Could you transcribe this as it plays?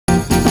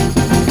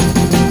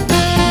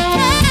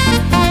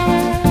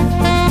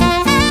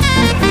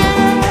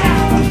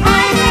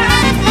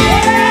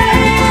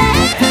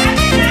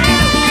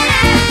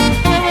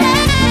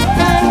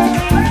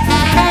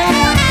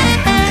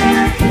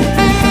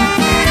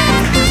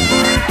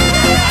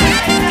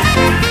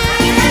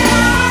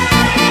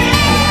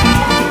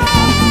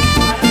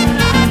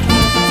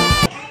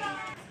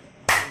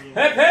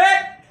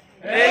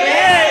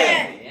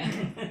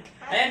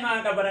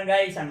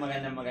isang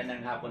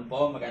magandang hapon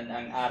po,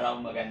 magandang araw,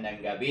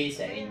 magandang gabi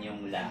sa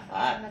inyong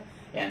lahat.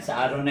 Yan,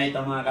 sa araw na ito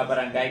mga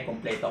kabarangay,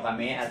 kompleto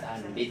kami at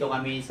nandito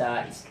kami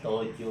sa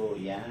studio.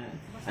 Yan.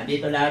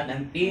 Nandito lahat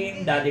ng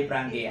Team Daddy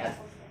Frankie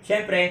at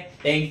syempre,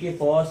 thank you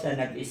po sa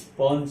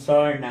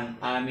nag-sponsor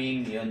ng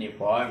aming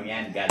uniform.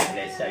 Yan, God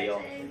bless sa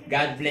iyo.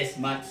 God bless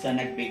much sa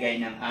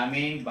nagbigay ng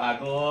aming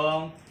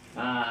bagong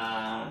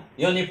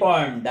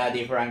uniform,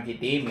 Daddy Frankie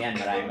Team. Yan,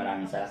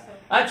 maraming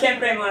salamat. At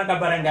syempre mga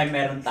kabarangay,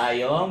 meron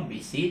tayong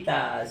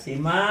bisita. Si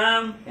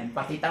Ma'am. Yan,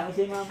 pakita mo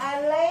si Ma'am.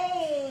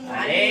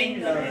 Alain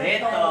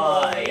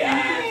Loreto.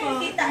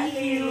 Ayan. Thank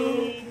you.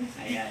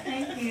 Ayan.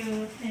 Thank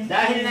you.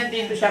 Dahil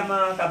nandito siya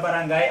mga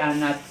kabarangay,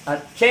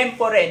 at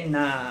syempre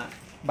na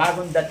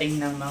bagong dating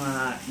ng mga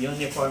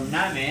uniform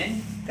namin,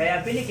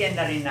 kaya binigyan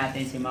na rin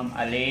natin si Ma'am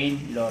Alain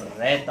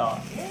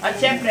Loreto. At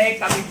syempre,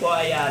 kami po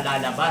ay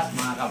lalabas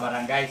mga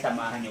kabarangay,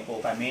 samahan niyo po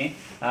kami,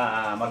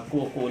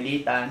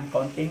 magkukulitan,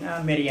 konting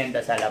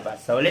merienda sa labas.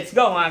 So let's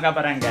go mga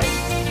kabarangay!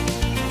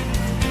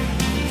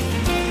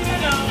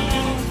 Hello!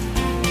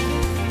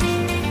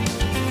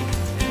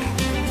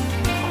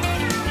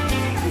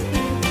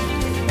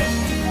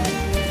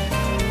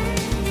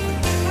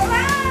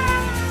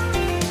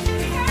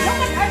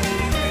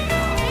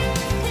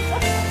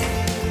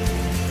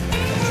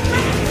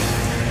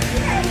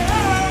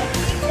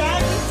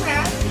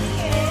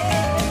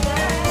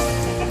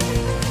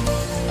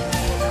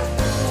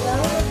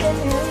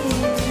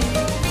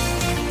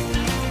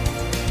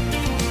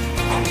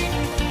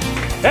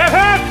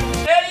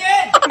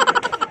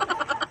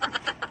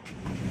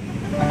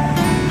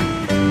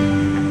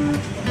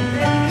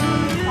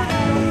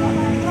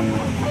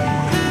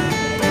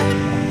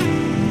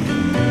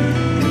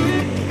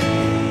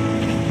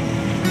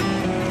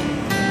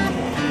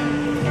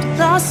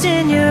 Lost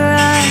in your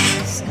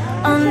eyes,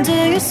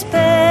 under your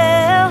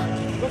spell.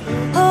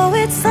 Oh,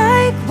 it's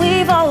like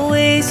we've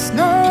always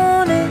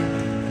known it.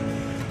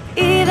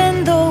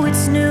 Even though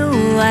it's new,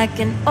 I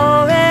can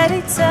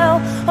already tell.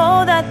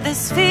 Oh, that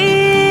this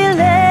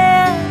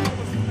feeling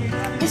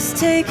is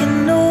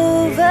taking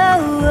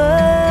over.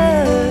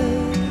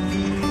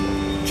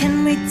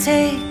 Can we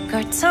take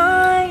our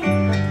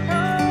time?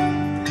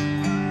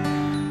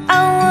 I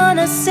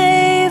wanna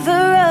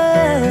savor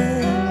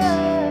us.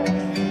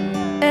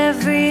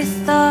 Every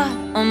thought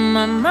on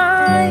my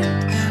mind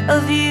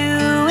of you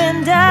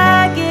and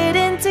I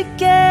getting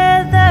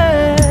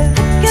together.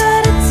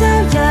 Gotta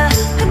tell ya,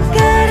 I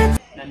gotta.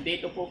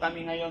 Nandito po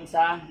kami ngayon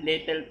sa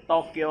Little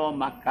Tokyo,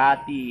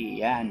 Makati.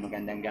 Yan,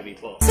 magandang gabi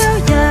po. Tell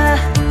ya,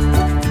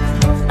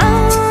 I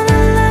wanna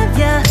love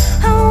ya,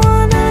 I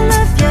wanna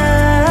love ya.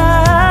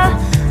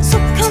 So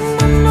come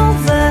on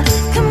over,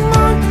 come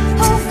on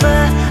over.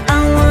 I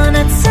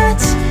wanna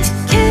touch,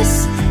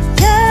 kiss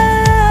ya.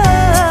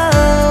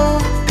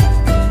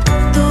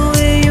 The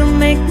way you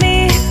make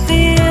me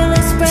feel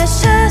is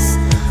precious.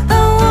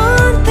 I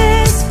want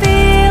this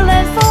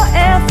feeling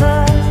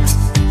forever.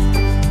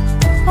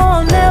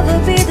 Oh, I'll never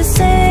be the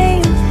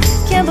same.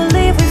 Can't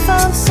believe we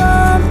found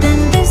something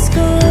this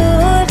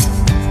good.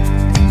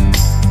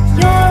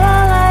 You're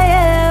all I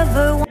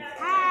ever want.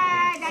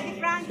 Hi, Daddy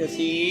Frankie.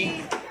 Kasi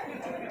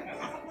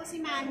Ako po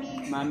si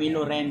Mami. Mami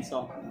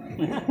Lorenzo.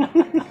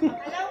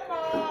 Hello po.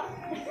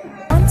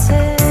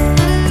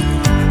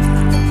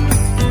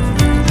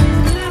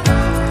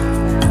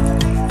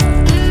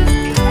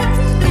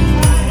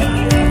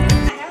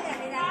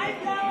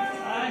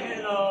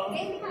 Hello.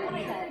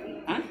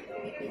 Ha?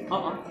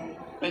 Oo.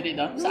 Pwede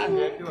doon? Saan?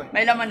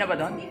 May laman na ba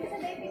doon?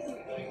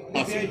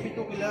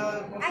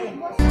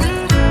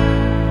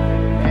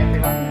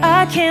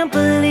 I can't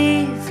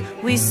believe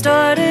we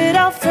started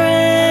out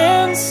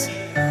friends.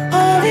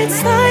 Oh,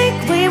 it's like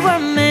we were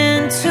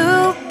meant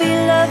to be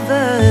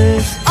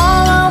lovers.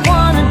 All I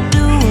wanna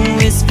do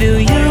is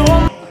feel you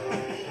on.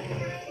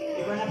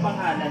 Iba na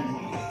pangalan mo.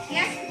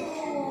 Yes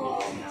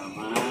po.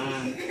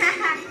 Naman.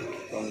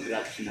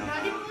 Congrats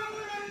naman.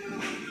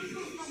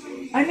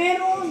 Ay,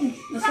 meron!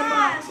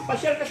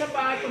 Pasyal ka sa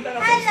bahay. Punta ka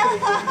sa Hello.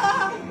 school.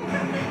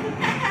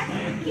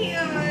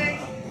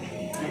 Cute.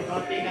 May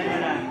konti na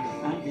lang.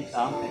 Ah,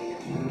 dito?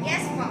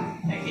 Yes po.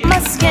 Thank you. My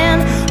skin,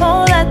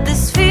 oh, let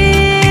this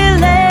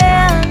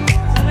feeling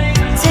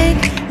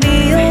take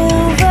me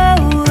over.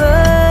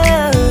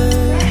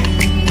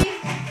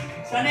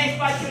 Sana yung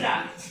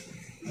spatula?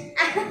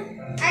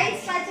 Ay,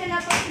 spatula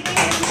po. Sige.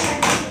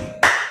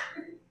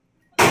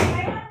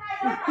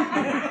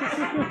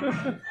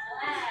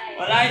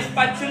 Wala yung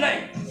spatula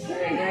eh.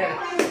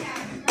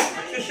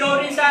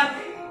 Show rin sa...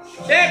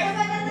 Chef!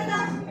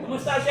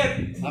 Kumusta, Chef?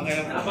 Okay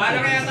lang.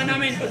 Bahala kaya ka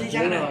namin.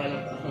 Pasensya ka na.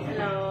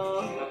 Hello.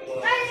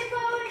 Ay, ito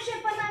ang chef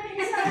pa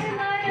namin sa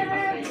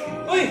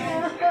Uy!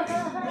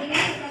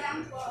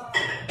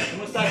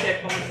 Kumusta, Chef?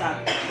 Kumusta?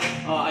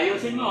 Oh,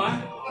 ayusin mo, ha?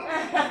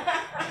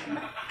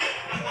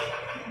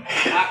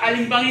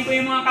 Kakalimbangin ko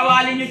yung mga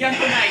kawali nyo dyan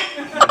tonight.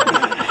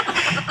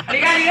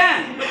 Halika, halika!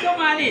 Ba't ka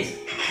umalis?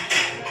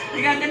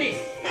 Halika, dali.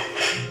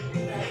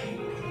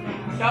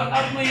 Shout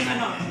out mo yung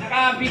ano,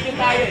 naka-video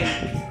tayo eh.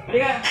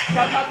 Halika,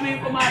 shout out mo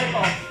yung kumari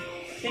ko.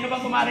 Sino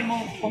bang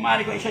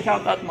kumari ko,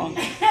 isa-shoutout mo?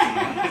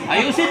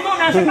 Ayusin mo,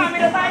 nasa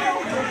camera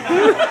tayo.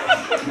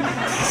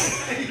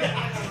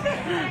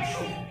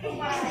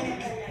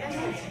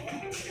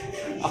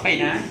 Okay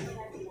na?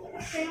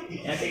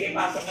 Yan, sige,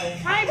 pasok kayo.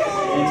 Hi po!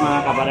 Yung mga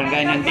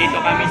kabarangay, nandito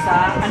kami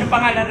sa, ano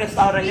pangalan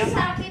restaurant nyo?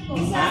 Misaki po.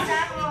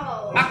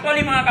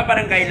 Actually, mga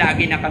kabarangay,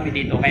 lagi na kami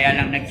dito, kaya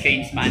lang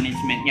nag-change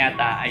management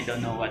yata, I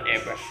don't know,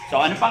 whatever.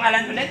 So, ano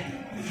pangalan ulit?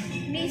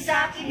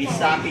 Misaki po.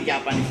 Misaki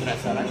Japanese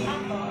Restaurant.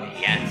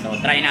 Yan, so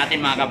try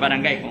natin mga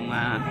kabarangay kung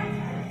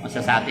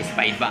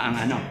masasatisfied ba ang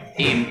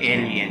Team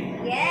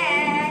Alien.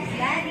 Yes,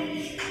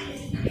 Daddy!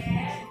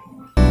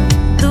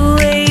 The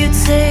way you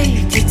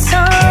take your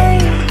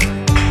time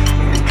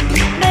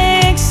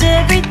makes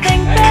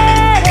everything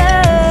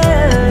better.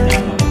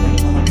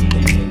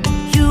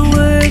 You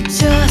were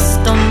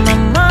just on my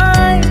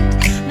mind.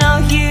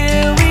 Now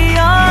here we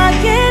are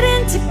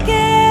getting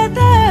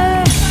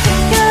together. I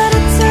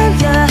gotta tell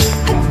ya,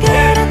 I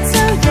gotta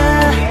tell ya,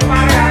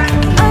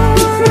 I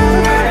wanna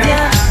love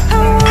ya, I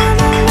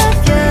wanna love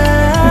ya.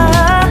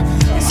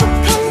 So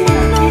come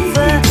on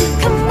over,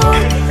 come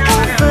on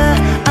over.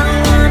 I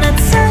wanna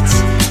touch,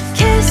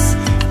 kiss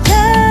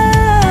you.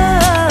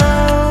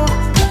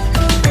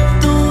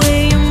 The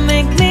way you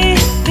make me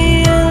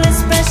feel is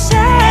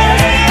special.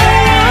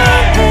 I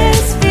want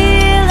this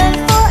feeling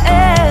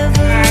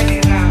forever.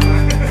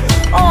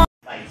 Oh.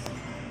 Spice.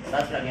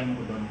 Tapos lagyan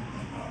mo ko doon.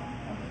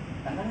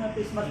 Tanggal nga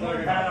face mask mo,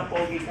 parang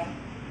pogi ka.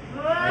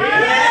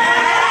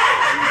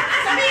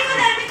 Sabihin ko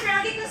namin,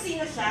 Frankie, kung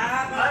sino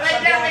siya.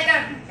 Wait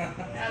lang.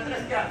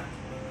 Atras ka.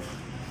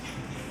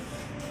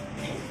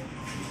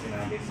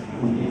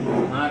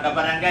 Mga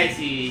kabarangay,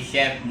 si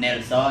Chef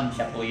Nelson,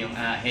 siya po yung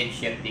head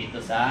chef dito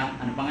sa,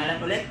 ano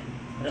pangalan ulit?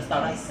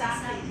 Restaurant?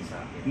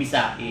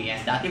 Misaki.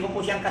 Yan. Dati ko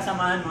po siyang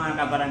kasamahan mga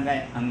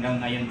kabarangay.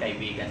 Hanggang ngayon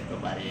kaibigan ko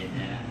pa rin.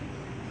 Yan.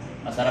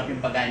 Masarap yung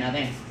pagkain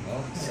natin.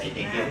 Okay,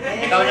 thank you.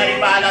 Ikaw na rin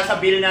bahala sa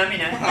bill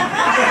namin, ha?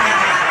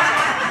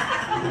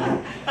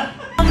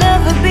 I'll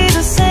never be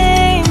the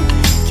same.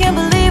 Can't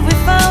believe we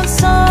found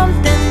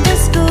something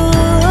this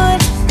good.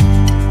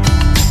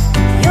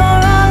 You're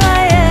all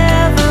I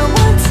ever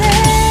wanted.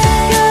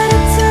 Gotta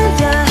tell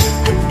ya,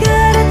 I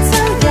gotta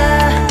tell ya,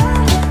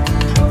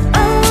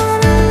 I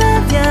wanna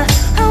love ya,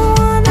 I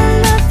wanna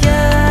love ya.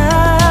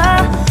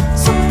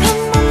 So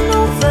come on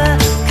over,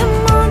 come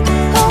on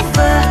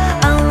over.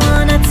 I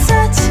wanna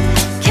touch,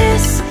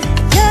 kiss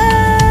you.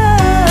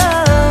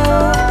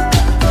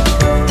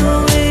 The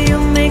way you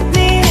make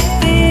me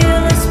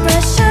feel is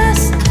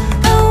precious.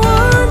 I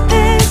want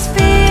this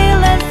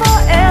feeling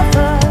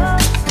forever.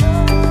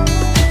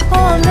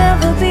 Oh, I'll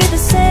never be the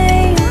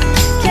same.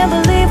 Can't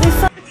believe we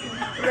found.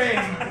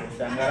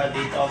 Saan nga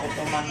dito ako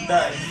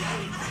tumanda, eh.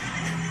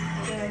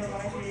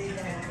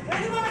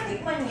 Pwede mo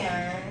natikman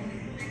yan?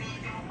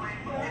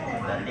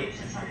 Dali.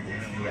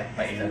 Iyak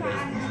pa ilagay.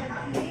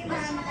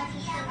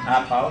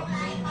 Apaw.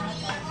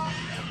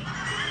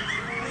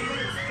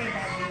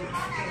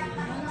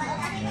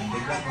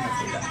 Bigyan ko na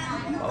sila.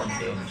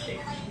 Paunti-unti.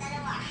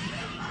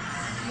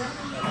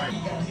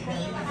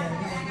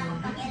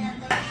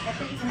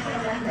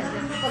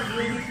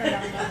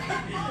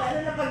 Lalo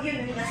na pag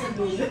yun, yung nasa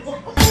dulo.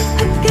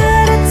 I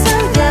gotta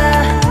tell ya,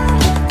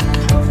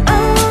 I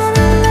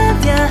wanna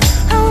love ya,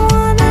 I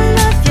wanna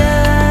love ya.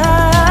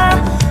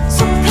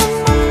 So come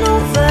on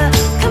over,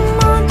 come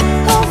on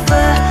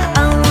over.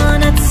 I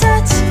wanna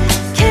touch,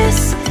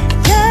 kiss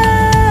you.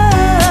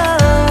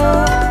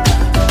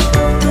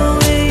 The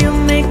way you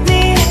make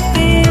me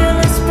feel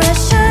is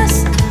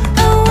precious.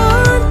 I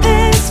want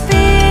this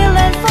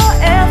feeling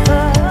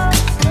forever.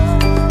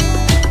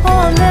 Oh,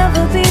 I'll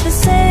never be the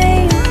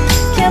same.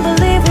 Can't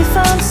believe we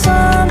found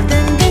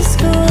something this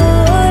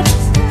good.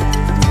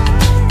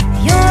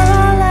 You're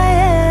all I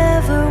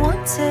ever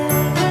wanted.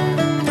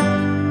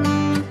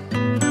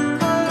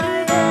 All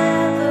I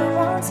ever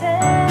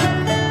wanted.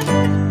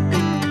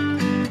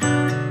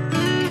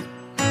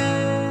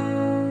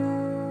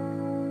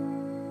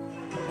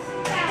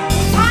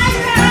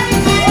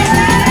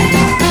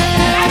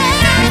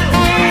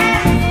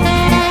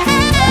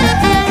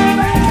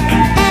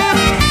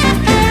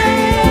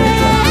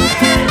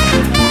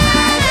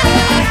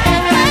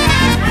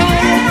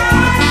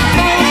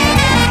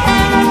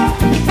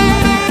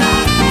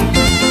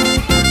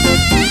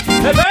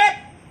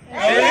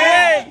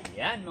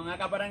 Yan mga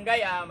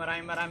kabarangay,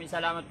 maraming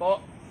salamat po.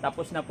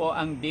 Tapos na po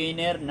ang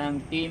dinner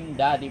ng Team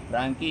Daddy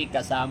Frankie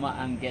kasama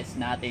ang guest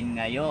natin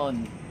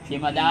ngayon. Si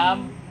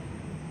Madam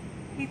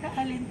Tita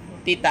Alin po.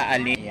 Tita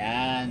Ali.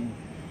 Yan.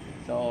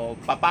 So,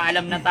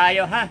 papaalam na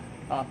tayo, ha?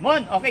 Oh,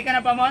 Mon, okay ka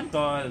na pa, Mon?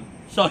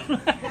 Sol.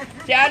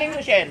 Si Aling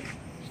Rochelle.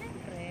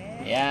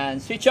 Yan.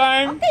 Si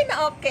Charm. Okay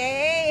na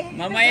okay.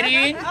 Ma'am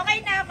Irene. Okay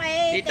na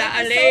okay. Tita Thank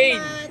you Alain.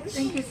 so much.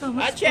 Thank you so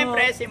much At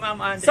syempre si Ma'am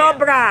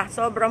Andrea.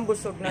 Sobrang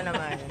busog na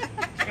naman.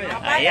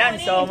 Ayan,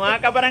 so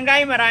mga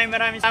kabarangay,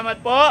 maraming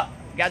salamat po.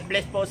 God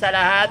bless po sa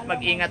lahat.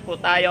 Mag-ingat po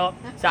tayo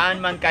saan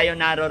man kayo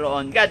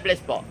naroroon. God bless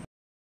po.